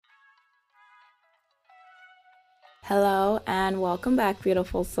Hello and welcome back,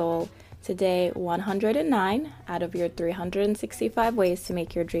 beautiful soul, to day 109 out of your 365 ways to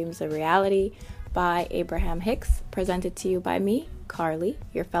make your dreams a reality by Abraham Hicks, presented to you by me, Carly,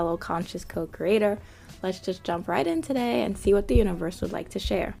 your fellow conscious co-creator. Let's just jump right in today and see what the universe would like to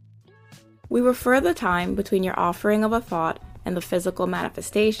share. We refer the time between your offering of a thought and the physical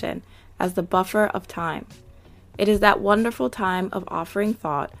manifestation as the buffer of time. It is that wonderful time of offering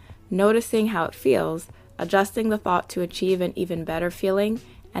thought, noticing how it feels, adjusting the thought to achieve an even better feeling,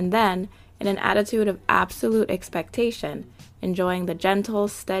 and then, in an attitude of absolute expectation, enjoying the gentle,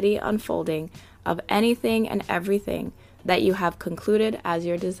 steady unfolding of anything and everything that you have concluded as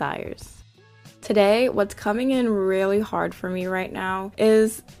your desires. Today, what's coming in really hard for me right now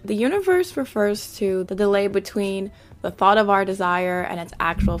is the universe refers to the delay between the thought of our desire and its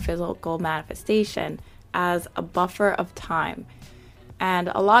actual physical manifestation as a buffer of time.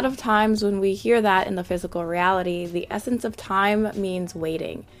 And a lot of times when we hear that in the physical reality, the essence of time means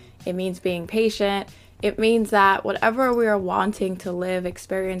waiting. It means being patient. It means that whatever we are wanting to live,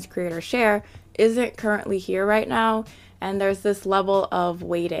 experience, create, or share isn't currently here right now. And there's this level of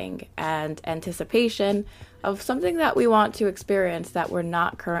waiting and anticipation of something that we want to experience that we're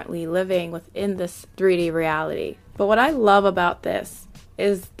not currently living within this 3D reality. But what I love about this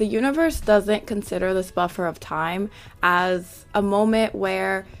is the universe doesn't consider this buffer of time as a moment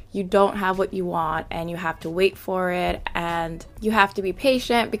where you don't have what you want and you have to wait for it and you have to be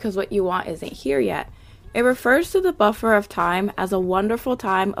patient because what you want isn't here yet. It refers to the buffer of time as a wonderful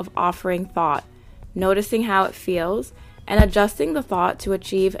time of offering thought, noticing how it feels, and adjusting the thought to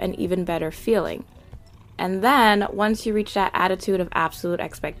achieve an even better feeling. And then, once you reach that attitude of absolute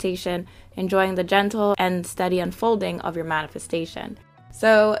expectation, enjoying the gentle and steady unfolding of your manifestation.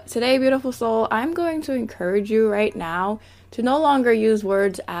 So today, beautiful soul, I'm going to encourage you right now to no longer use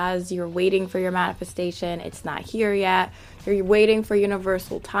words as you're waiting for your manifestation, it's not here yet, you're waiting for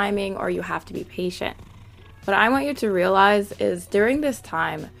universal timing, or you have to be patient. What I want you to realize is during this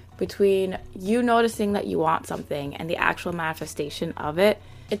time between you noticing that you want something and the actual manifestation of it,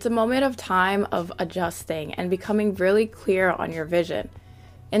 it's a moment of time of adjusting and becoming really clear on your vision.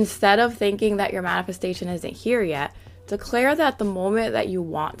 Instead of thinking that your manifestation isn't here yet, declare that the moment that you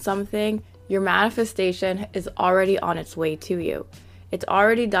want something, your manifestation is already on its way to you. It's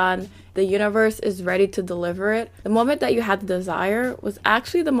already done. The universe is ready to deliver it. The moment that you had the desire was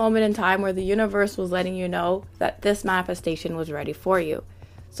actually the moment in time where the universe was letting you know that this manifestation was ready for you.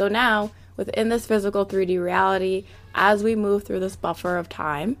 So now, within this physical 3D reality, as we move through this buffer of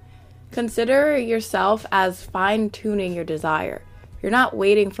time, consider yourself as fine-tuning your desire. You're not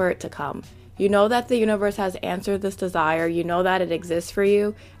waiting for it to come. You know that the universe has answered this desire, you know that it exists for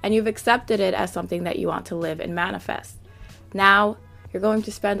you, and you've accepted it as something that you want to live and manifest. Now, you're going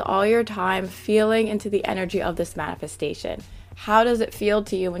to spend all your time feeling into the energy of this manifestation. How does it feel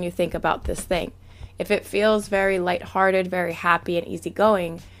to you when you think about this thing? If it feels very lighthearted, very happy and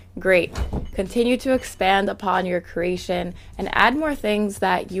easygoing, great. Continue to expand upon your creation and add more things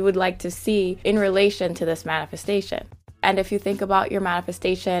that you would like to see in relation to this manifestation. And if you think about your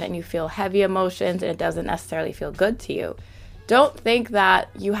manifestation and you feel heavy emotions and it doesn't necessarily feel good to you, don't think that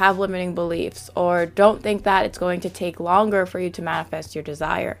you have limiting beliefs or don't think that it's going to take longer for you to manifest your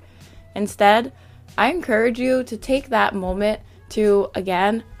desire. Instead, I encourage you to take that moment to,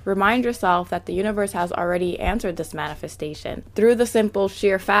 again, remind yourself that the universe has already answered this manifestation through the simple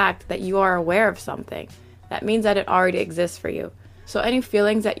sheer fact that you are aware of something. That means that it already exists for you. So any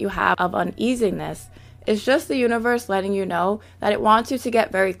feelings that you have of uneasiness is just the universe letting you know that it wants you to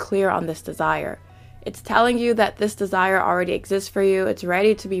get very clear on this desire. It's telling you that this desire already exists for you, it's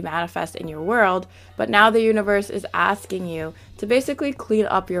ready to be manifest in your world, but now the universe is asking you to basically clean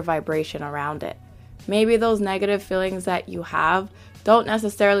up your vibration around it. Maybe those negative feelings that you have don't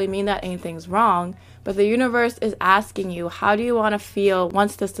necessarily mean that anything's wrong, but the universe is asking you, how do you want to feel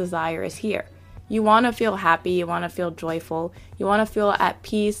once this desire is here? You want to feel happy, you want to feel joyful, you want to feel at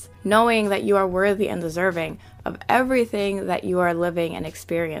peace, knowing that you are worthy and deserving of everything that you are living and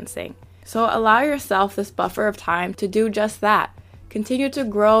experiencing. So allow yourself this buffer of time to do just that. Continue to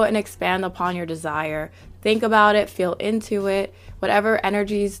grow and expand upon your desire. Think about it, feel into it. Whatever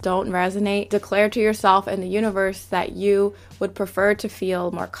energies don't resonate, declare to yourself and the universe that you would prefer to feel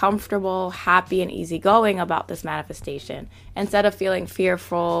more comfortable, happy, and easygoing about this manifestation instead of feeling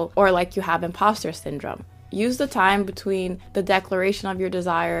fearful or like you have imposter syndrome. Use the time between the declaration of your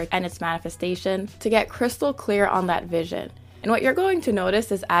desire and its manifestation to get crystal clear on that vision. And what you're going to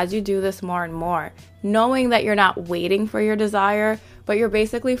notice is as you do this more and more, knowing that you're not waiting for your desire, but you're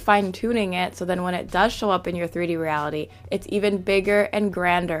basically fine-tuning it so then when it does show up in your 3D reality, it's even bigger and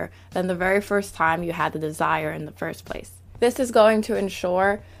grander than the very first time you had the desire in the first place. This is going to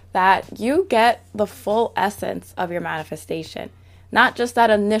ensure that you get the full essence of your manifestation, not just that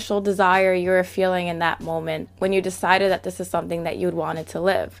initial desire you were feeling in that moment when you decided that this is something that you'd wanted to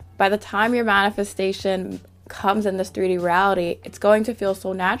live. By the time your manifestation comes in this 3D reality, it's going to feel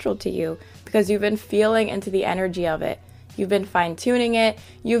so natural to you because you've been feeling into the energy of it. You've been fine-tuning it.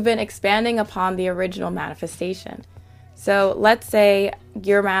 You've been expanding upon the original manifestation. So let's say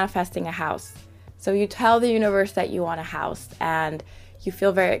you're manifesting a house. So you tell the universe that you want a house and you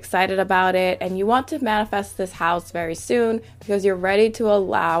feel very excited about it and you want to manifest this house very soon because you're ready to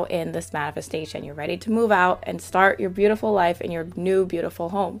allow in this manifestation. You're ready to move out and start your beautiful life in your new beautiful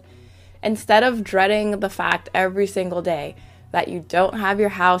home. Instead of dreading the fact every single day that you don't have your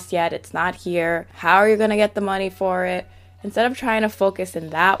house yet, it's not here, how are you going to get the money for it? Instead of trying to focus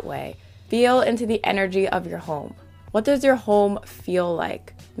in that way, feel into the energy of your home. What does your home feel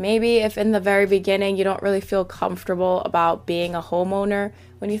like? Maybe if in the very beginning you don't really feel comfortable about being a homeowner,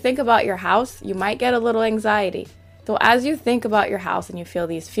 when you think about your house, you might get a little anxiety. So as you think about your house and you feel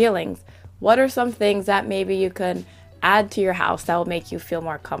these feelings, what are some things that maybe you can add to your house that will make you feel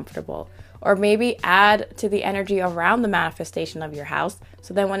more comfortable? Or maybe add to the energy around the manifestation of your house,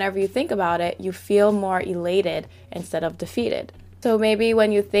 so then whenever you think about it, you feel more elated instead of defeated. So maybe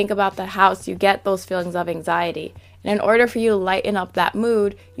when you think about the house, you get those feelings of anxiety. And in order for you to lighten up that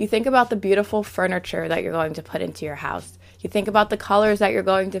mood, you think about the beautiful furniture that you're going to put into your house. You think about the colors that you're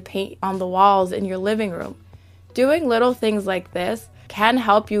going to paint on the walls in your living room. Doing little things like this can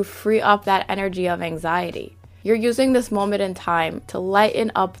help you free up that energy of anxiety. You're using this moment in time to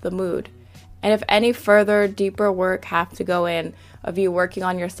lighten up the mood. And if any further deeper work have to go in of you working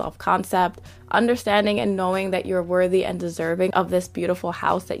on your self-concept, understanding and knowing that you're worthy and deserving of this beautiful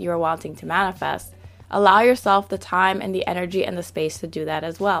house that you're wanting to manifest, allow yourself the time and the energy and the space to do that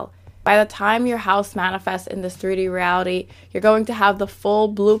as well. By the time your house manifests in this 3D reality, you're going to have the full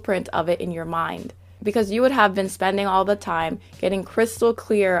blueprint of it in your mind because you would have been spending all the time getting crystal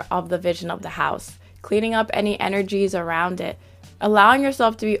clear of the vision of the house, cleaning up any energies around it, allowing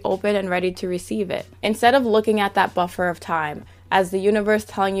yourself to be open and ready to receive it. Instead of looking at that buffer of time as the universe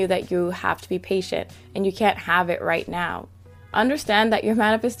telling you that you have to be patient and you can't have it right now, understand that your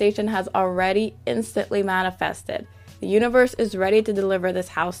manifestation has already instantly manifested. The universe is ready to deliver this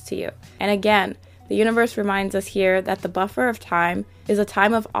house to you. And again, the universe reminds us here that the buffer of time is a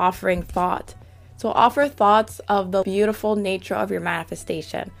time of offering thought. So offer thoughts of the beautiful nature of your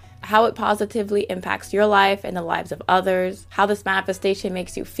manifestation, how it positively impacts your life and the lives of others, how this manifestation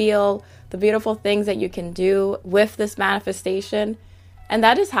makes you feel, the beautiful things that you can do with this manifestation. And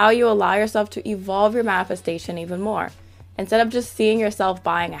that is how you allow yourself to evolve your manifestation even more. Instead of just seeing yourself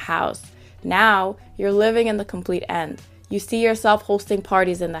buying a house, now you're living in the complete end. You see yourself hosting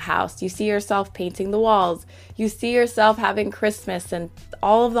parties in the house. You see yourself painting the walls. You see yourself having Christmas and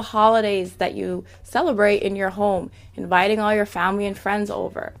all of the holidays that you celebrate in your home, inviting all your family and friends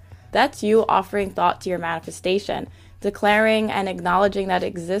over. That's you offering thought to your manifestation, declaring and acknowledging that it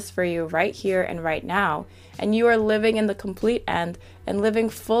exists for you right here and right now. And you are living in the complete end and living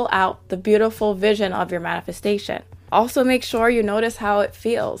full out the beautiful vision of your manifestation. Also, make sure you notice how it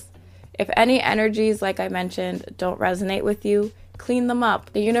feels. If any energies, like I mentioned, don't resonate with you, clean them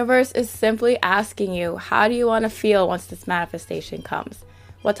up. The universe is simply asking you, how do you want to feel once this manifestation comes?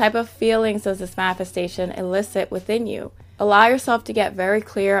 What type of feelings does this manifestation elicit within you? Allow yourself to get very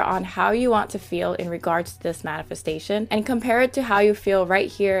clear on how you want to feel in regards to this manifestation and compare it to how you feel right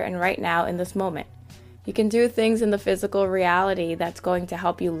here and right now in this moment. You can do things in the physical reality that's going to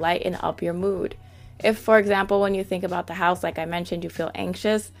help you lighten up your mood. If, for example, when you think about the house, like I mentioned, you feel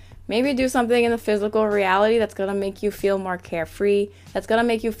anxious, maybe do something in the physical reality that's going to make you feel more carefree, that's going to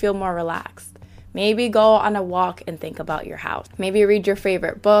make you feel more relaxed. Maybe go on a walk and think about your house. Maybe read your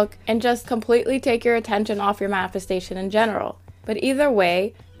favorite book and just completely take your attention off your manifestation in general. But either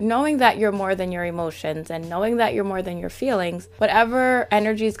way, knowing that you're more than your emotions and knowing that you're more than your feelings, whatever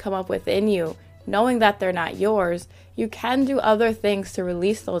energies come up within you, knowing that they're not yours, you can do other things to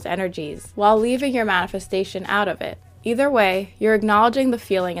release those energies while leaving your manifestation out of it. Either way, you're acknowledging the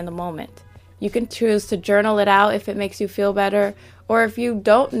feeling in the moment. You can choose to journal it out if it makes you feel better, or if you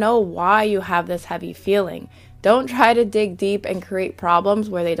don't know why you have this heavy feeling, don't try to dig deep and create problems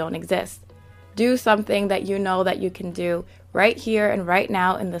where they don't exist. Do something that you know that you can do right here and right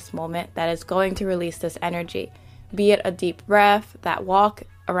now in this moment that is going to release this energy. Be it a deep breath, that walk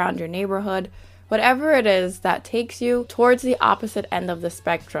around your neighborhood, whatever it is that takes you towards the opposite end of the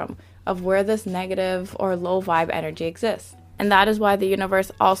spectrum of where this negative or low vibe energy exists. And that is why the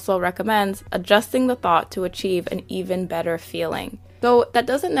universe also recommends adjusting the thought to achieve an even better feeling. Though that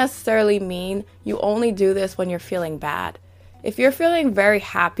doesn't necessarily mean you only do this when you're feeling bad. If you're feeling very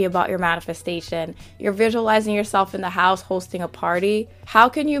happy about your manifestation, you're visualizing yourself in the house hosting a party, how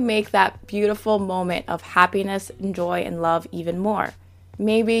can you make that beautiful moment of happiness and joy and love even more?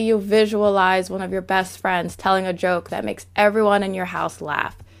 Maybe you visualize one of your best friends telling a joke that makes everyone in your house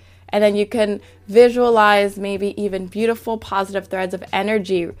laugh. And then you can visualize maybe even beautiful positive threads of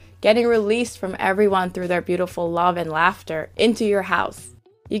energy getting released from everyone through their beautiful love and laughter into your house.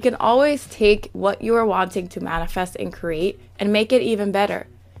 You can always take what you are wanting to manifest and create and make it even better.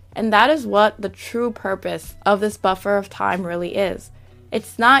 And that is what the true purpose of this buffer of time really is.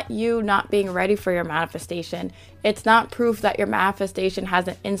 It's not you not being ready for your manifestation. It's not proof that your manifestation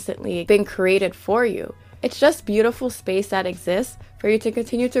hasn't instantly been created for you. It's just beautiful space that exists for you to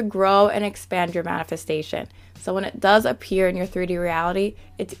continue to grow and expand your manifestation. So when it does appear in your 3D reality,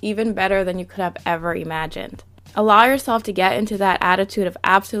 it's even better than you could have ever imagined. Allow yourself to get into that attitude of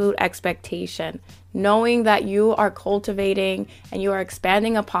absolute expectation, knowing that you are cultivating and you are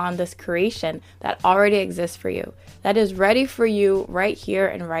expanding upon this creation that already exists for you, that is ready for you right here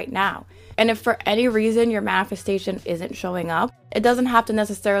and right now. And if for any reason your manifestation isn't showing up, it doesn't have to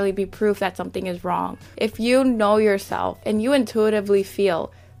necessarily be proof that something is wrong. If you know yourself and you intuitively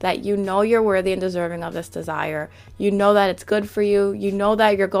feel that you know you're worthy and deserving of this desire, you know that it's good for you, you know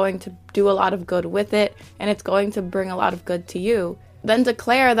that you're going to do a lot of good with it, and it's going to bring a lot of good to you, then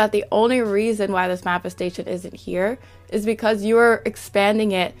declare that the only reason why this manifestation isn't here is because you are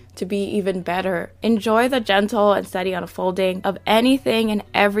expanding it to be even better. Enjoy the gentle and steady unfolding of anything and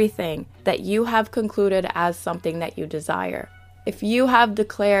everything that you have concluded as something that you desire. If you have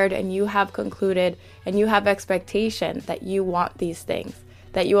declared and you have concluded and you have expectation that you want these things,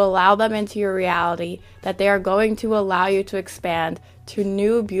 that you allow them into your reality, that they are going to allow you to expand to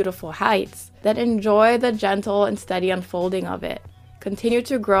new beautiful heights, then enjoy the gentle and steady unfolding of it. Continue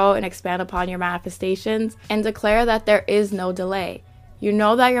to grow and expand upon your manifestations and declare that there is no delay. You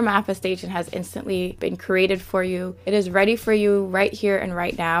know that your manifestation has instantly been created for you. It is ready for you right here and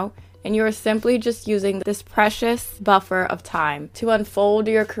right now. And you are simply just using this precious buffer of time to unfold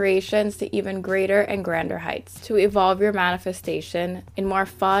your creations to even greater and grander heights, to evolve your manifestation in more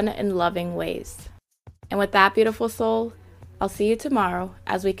fun and loving ways. And with that, beautiful soul, I'll see you tomorrow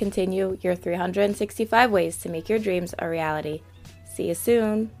as we continue your 365 ways to make your dreams a reality. See you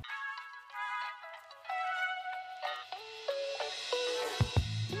soon.